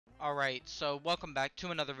Alright, so welcome back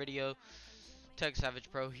to another video. Tech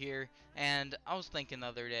Savage Pro here, and I was thinking the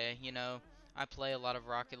other day, I play a lot of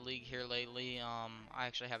Rocket League here lately. I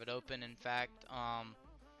actually have it open, in fact.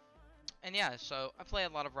 And yeah, so I play a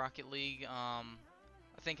lot of Rocket League. I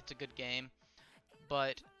think it's a good game.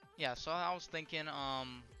 But yeah, so I was thinking,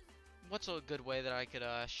 what's a good way that I could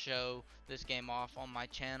show this game off on my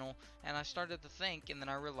channel? And I started to think, and then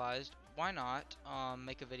I realized, why not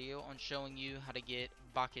make a video on showing you how to get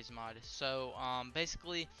Bakkes mod. So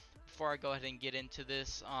basically, before I go ahead and get into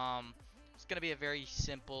this, it's going to be a very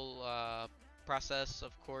simple process,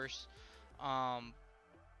 of course.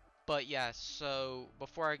 But yeah, so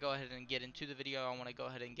before I go ahead and get into the video, I want to go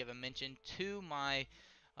ahead and give a mention to my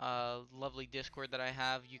lovely Discord that I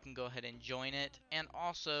have. You can go ahead and join it. And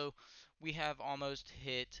also, we have almost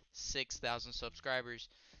hit 6,000 subscribers.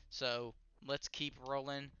 So let's keep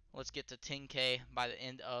rolling. Let's get to 10K by the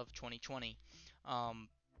end of 2020.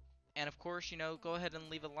 And of course, go ahead and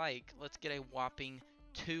leave a like. Let's get a whopping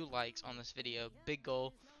 2 likes on this video. Big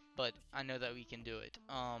goal, but I know that we can do it.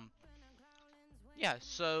 Yeah,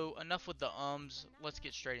 so enough with the ums. Let's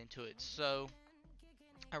get straight into it. So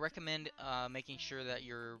I recommend making sure that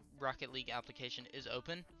your Rocket League application is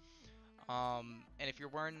open. And if you're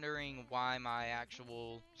wondering why my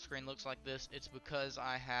actual screen looks like this, it's because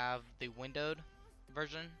I have the windowed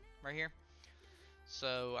version right here.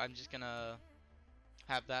 So I'm just gonna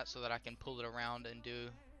have that so that I can pull it around and do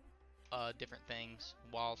different things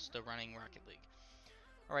while still running Rocket League.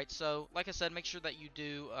 Alright, so like I said, make sure that you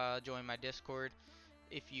do join my Discord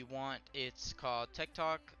if you want. It's called Tech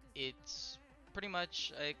Talk. It's pretty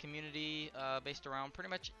much a community based around pretty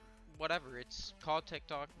much whatever. It's called Tech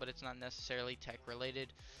Talk, but it's not necessarily tech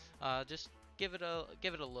related. Just give it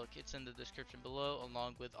a look. It's in the description below,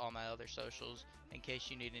 along with all my other socials, in case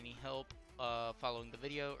you need any help following the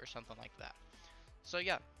video or something like that. So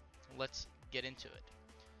yeah, let's get into it.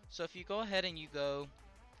 So if you go ahead and you go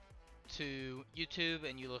to YouTube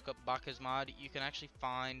and you look up Bakkes mod, you can actually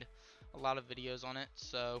find a lot of videos on it.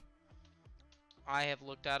 So I have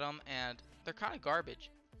looked at them and they're kind of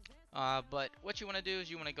garbage. But what you want to do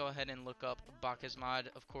is you want to go ahead and look up Bakkes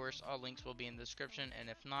mod. Of course, all links will be in the description,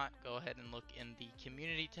 and if not, go ahead and look in the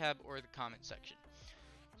community tab or the comment section.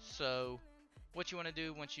 So what you want to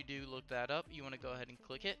do once you do look that up, you want to go ahead and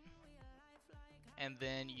click it, and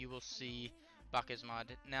then you will see Bakkes mod.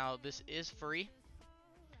 Now this is free,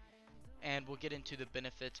 and we'll get into the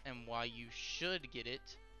benefits and why you should get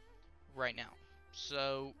it right now.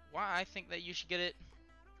 So why I think that you should get it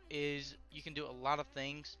is you can do a lot of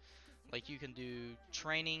things. Like you can do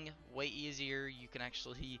training way easier. You can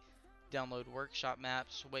actually download workshop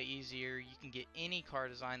maps way easier. You can get any car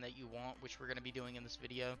design that you want, which we're going to be doing in this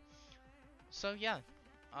video. So yeah,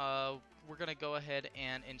 we're going to go ahead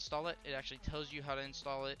and install it. It actually tells you how to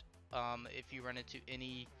install it if you run into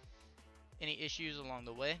any issues along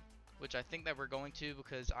the way, which I think that we're going to,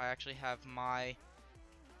 because I actually have my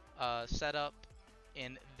setup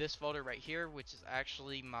in this folder right here, which is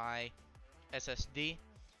actually my SSD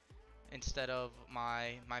instead of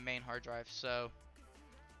my main hard drive. So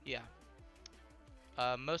yeah,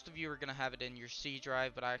 most of you are gonna have it in your C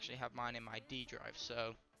drive, but I actually have mine in my D drive.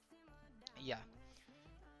 So yeah,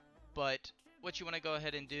 but what you want to go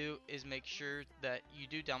ahead and do is make sure that you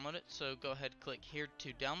do download it. So go ahead, click here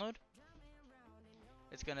to download.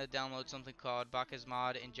 It's gonna download something called Bakkes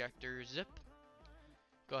mod injector zip.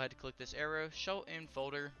 Go ahead and click this arrow, show in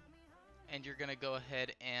folder, and you're gonna go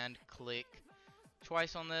ahead and click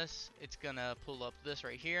twice on this. It's gonna pull up this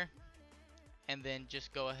right here, and then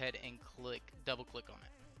just go ahead and double click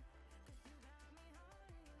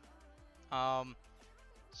on it.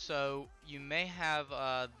 So you may have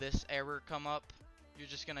this error come up. You're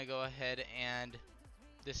just gonna go ahead and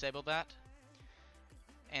disable that,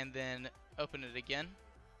 and then open it again,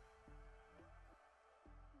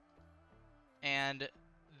 and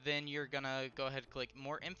then you're gonna go ahead and click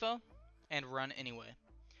more info and run anyway.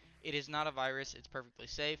 It is not a virus, it's perfectly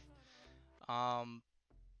safe. And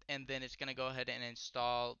then it's gonna go ahead and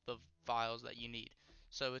install the files that you need.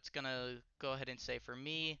 So it's gonna go ahead and say, for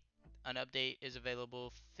me, an update is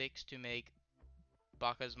available fixed to make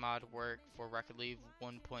Bakkes mod work for Rocket League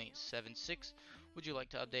 1.76. Would you like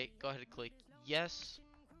to update? Go ahead and click yes.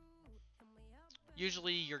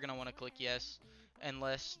 Usually you're gonna want to click yes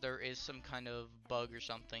unless there is some kind of bug or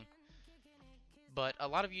something. But a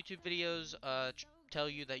lot of YouTube videos tell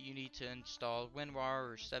you that you need to install WinRAR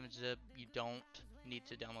or 7-zip. You don't need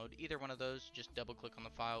to download either one of those. Just double click on the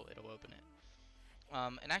file, it'll open it.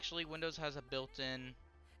 And actually Windows has a built-in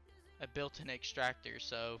extractor,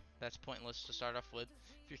 so that's pointless to start off with.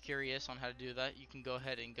 If you're curious on how to do that, you can go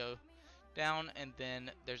ahead and go down, and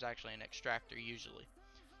then there's actually an extractor usually.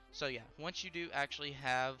 So yeah, once you do actually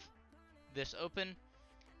have this open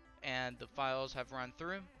and the files have run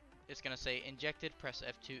through, it's going to say injected, press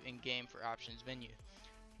F2 in game for options menu.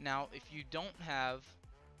 Now if you don't have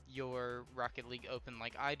your Rocket League open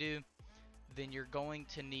like I do, then you're going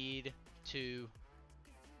to need to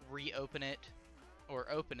reopen it or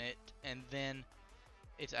open it, and then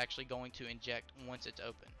it's actually going to inject once it's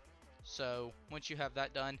open. So once you have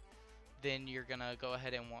that done, then you're gonna go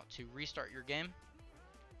ahead and want to restart your game,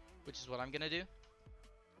 which is what I'm gonna do.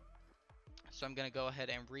 So I'm gonna go ahead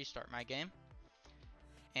and restart my game,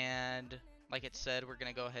 and like it said, we're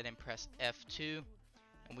gonna go ahead and press F2,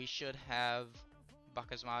 and we should have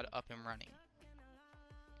Bakkes mod up and running.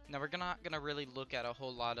 Now we're not gonna really look at a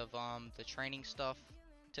whole lot of the training stuff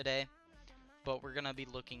today, but we're gonna be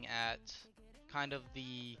looking at kind of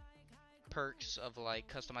the perks of like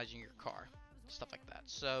customizing your car, stuff like that.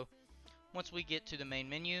 So once we get to the main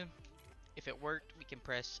menu, if it worked, we can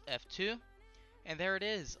press F2, and there it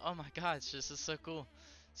is. Oh my gosh, this is so cool.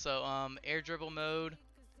 So air dribble mode,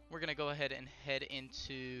 we're gonna go ahead and head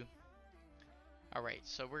into, alright,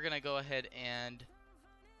 so we're gonna go ahead and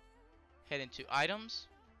head into items.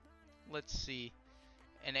 Let's see,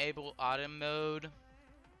 enable auto mode.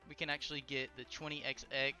 We can actually get the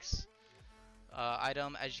 20XX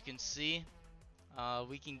item. As you can see,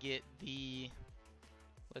 we can get the,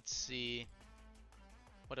 let's see,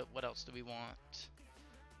 what else do we want?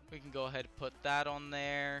 We can go ahead and put that on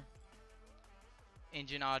there.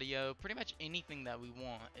 Engine audio, pretty much anything that we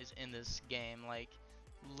want is in this game. Like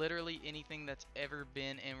literally anything that's ever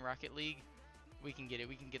been in Rocket League, we can get it.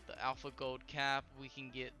 We can get the Alpha Gold Cap, we can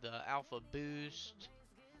get the Alpha Boost,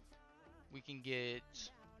 we can get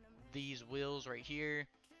these wheels right here.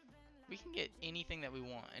 We can get anything that we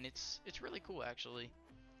want, and it's really cool actually.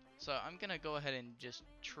 So I'm gonna go ahead and just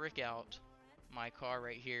trick out my car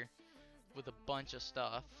right here with a bunch of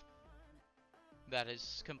stuff that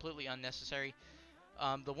is completely unnecessary.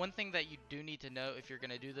 The one thing that you do need to know if you're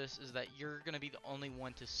gonna do this is that you're gonna be the only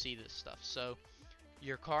one to see this stuff. So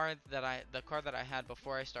your car that the car that I had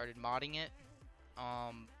before I started modding it,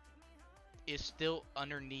 is still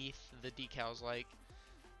underneath the decals. Like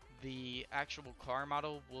the actual car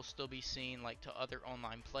model will still be seen like to other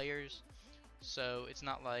online players, so it's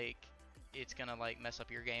not like it's gonna like mess up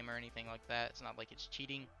your game or anything like that. It's not like it's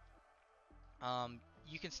cheating.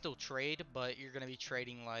 You can still trade, but you're gonna be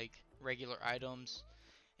trading like regular items,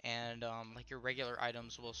 and like your regular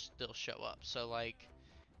items will still show up. So like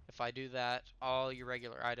if I do that, all your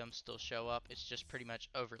regular items still show up. It's just pretty much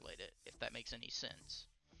overlaid it, if that makes any sense.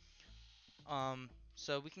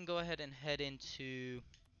 So we can go ahead and head into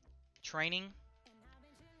training,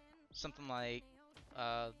 something like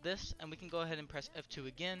this, and we can go ahead and press F2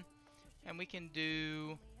 again, and we can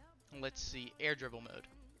do, let's see, air dribble mode.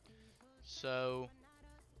 So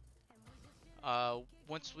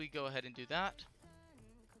once we go ahead and do that,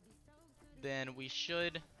 then we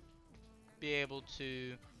should be able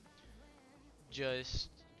to just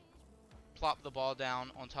plop the ball down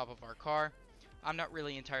on top of our car. I'm not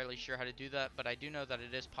really entirely sure how to do that, but I do know that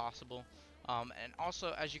it is possible. And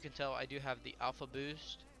also, as you can tell, I do have the Alpha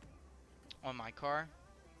Boost on my car,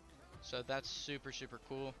 so that's super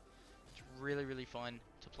cool. It's really fun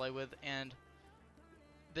to play with, and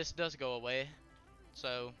this does go away,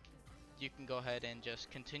 so you can go ahead and just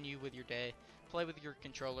continue with your day, play with your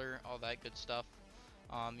controller, all that good stuff.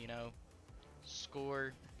 You know,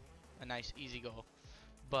 score a nice easy goal.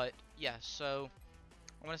 But yeah, so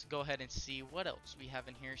I want us to go ahead and see what else we have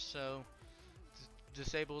in here. So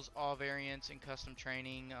disables all variants in custom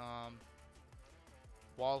training,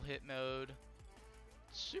 wall hit mode,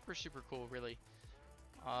 super cool really.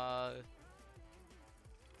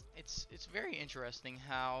 It's very interesting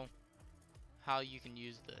how you can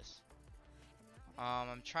use this.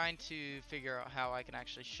 I'm trying to figure out how I can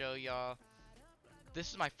actually show y'all. This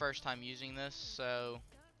is my first time using this, so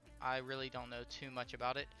I really don't know too much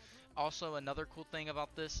about it. Also, another cool thing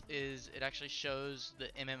about this is it actually shows the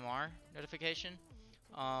MMR notification.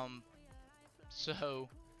 And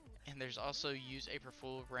there's also use April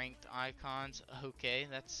Fool ranked icons. Okay,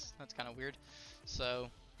 that's kind of weird. So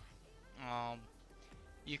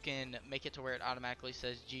you can make it to where it automatically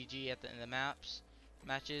says GG at the end of the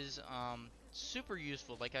matches. Super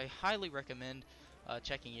useful. Like, I highly recommend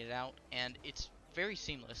checking it out, and it's very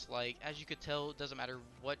seamless. Like, as you could tell, it doesn't matter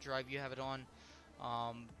what drive you have it on.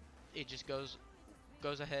 It just goes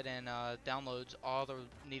ahead and downloads all the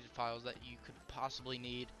needed files that you could possibly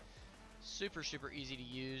need. Super easy to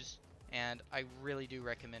use, and I really do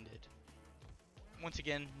recommend it. Once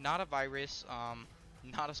again, not a virus,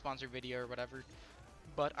 not a sponsored video or whatever,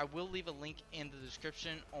 but I will leave a link in the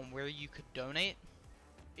description on where you could donate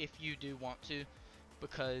if you do want to,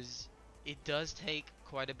 because it does take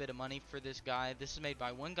quite a bit of money for this guy. This is made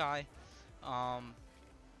by one guy, um,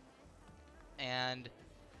 and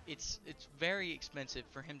it's very expensive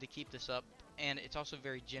for him to keep this up, and it's also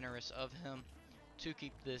very generous of him to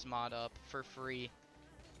keep this mod up for free,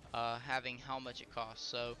 having how much it costs.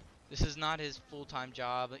 So this is not his full-time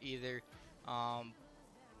job either, um,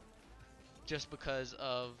 just because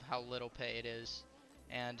of how little pay it is,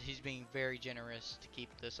 and he's being very generous to keep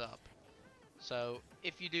this up. So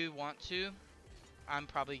if you do want to, I'm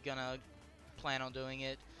probably gonna plan on doing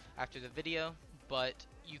it after the video, but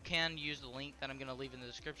you can use the link that I'm gonna leave in the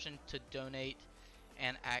description to donate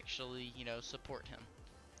and actually, you know, support him,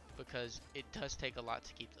 because it does take a lot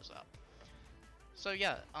to keep this up. So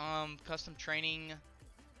yeah, custom training,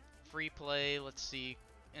 free play, let's see,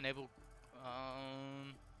 enable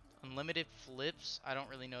unlimited flips, I don't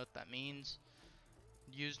really know what that means.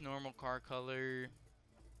 Use normal car color,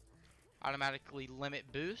 automatically limit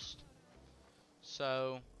boost.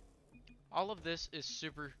 So all of this is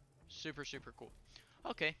super cool.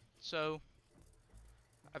 Okay, so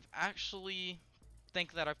I've actually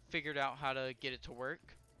think that I've figured out how to get it to work.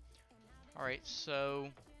 Alright, so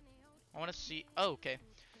I want to see, oh, okay,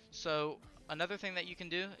 so another thing that you can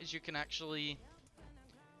do is you can actually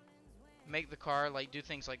make the car like do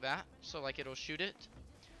things like that, so like it'll shoot it,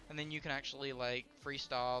 and then you can actually like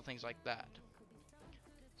freestyle things like that.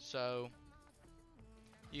 So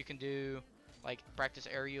you can do like practice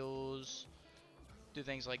aerials, do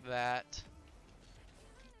things like that.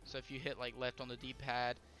 So if you hit like left on the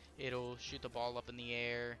D-pad, it'll shoot the ball up in the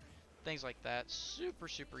air, things like that. Super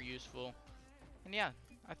useful. And yeah,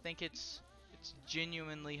 I think it's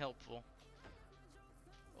genuinely helpful.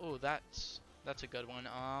 Oh, that's a good one.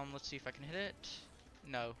 Let's see if I can hit it.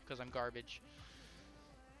 No, because I'm garbage.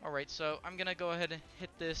 Alright, so I'm gonna go ahead and hit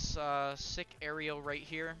this sick aerial right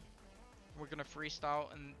here. We're gonna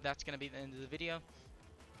freestyle, and that's gonna be the end of the video.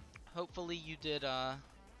 Hopefully you did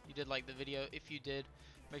like the video. If you did,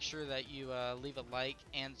 make sure that you leave a like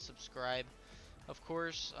and subscribe. Of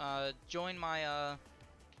course, join my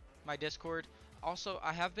my Discord. Also,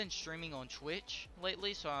 I have been streaming on Twitch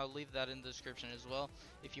lately, so I'll leave that in the description as well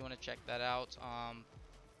if you want to check that out.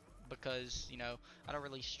 Because, you know, I don't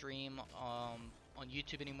really stream on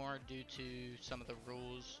YouTube anymore due to some of the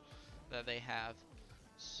rules that they have.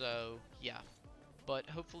 So yeah, but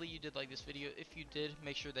hopefully you did like this video. If you did,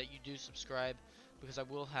 make sure that you do subscribe, because I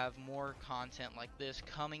will have more content like this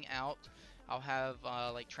coming out. I'll have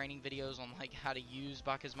like training videos on like how to use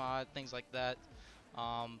Bakkes mod, things like that.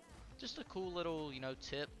 Just a cool little, you know,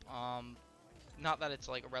 tip. Not that it's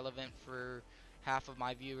like relevant for half of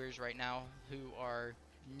my viewers right now who are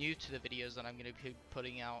new to the videos that I'm going to be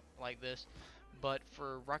putting out like this, but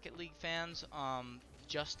for Rocket League fans,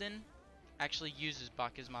 Justin actually uses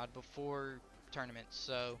Bakkes mod before tournaments,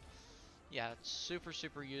 so yeah, it's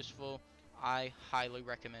super useful. I highly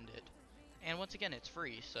recommend it, and once again, it's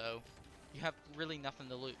free, so you have really nothing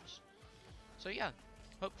to lose. So yeah,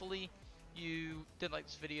 hopefully you did like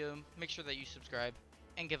this video. Make sure that you subscribe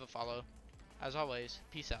and give a follow. As always,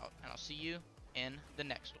 peace out, and I'll see you in the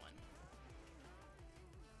next one.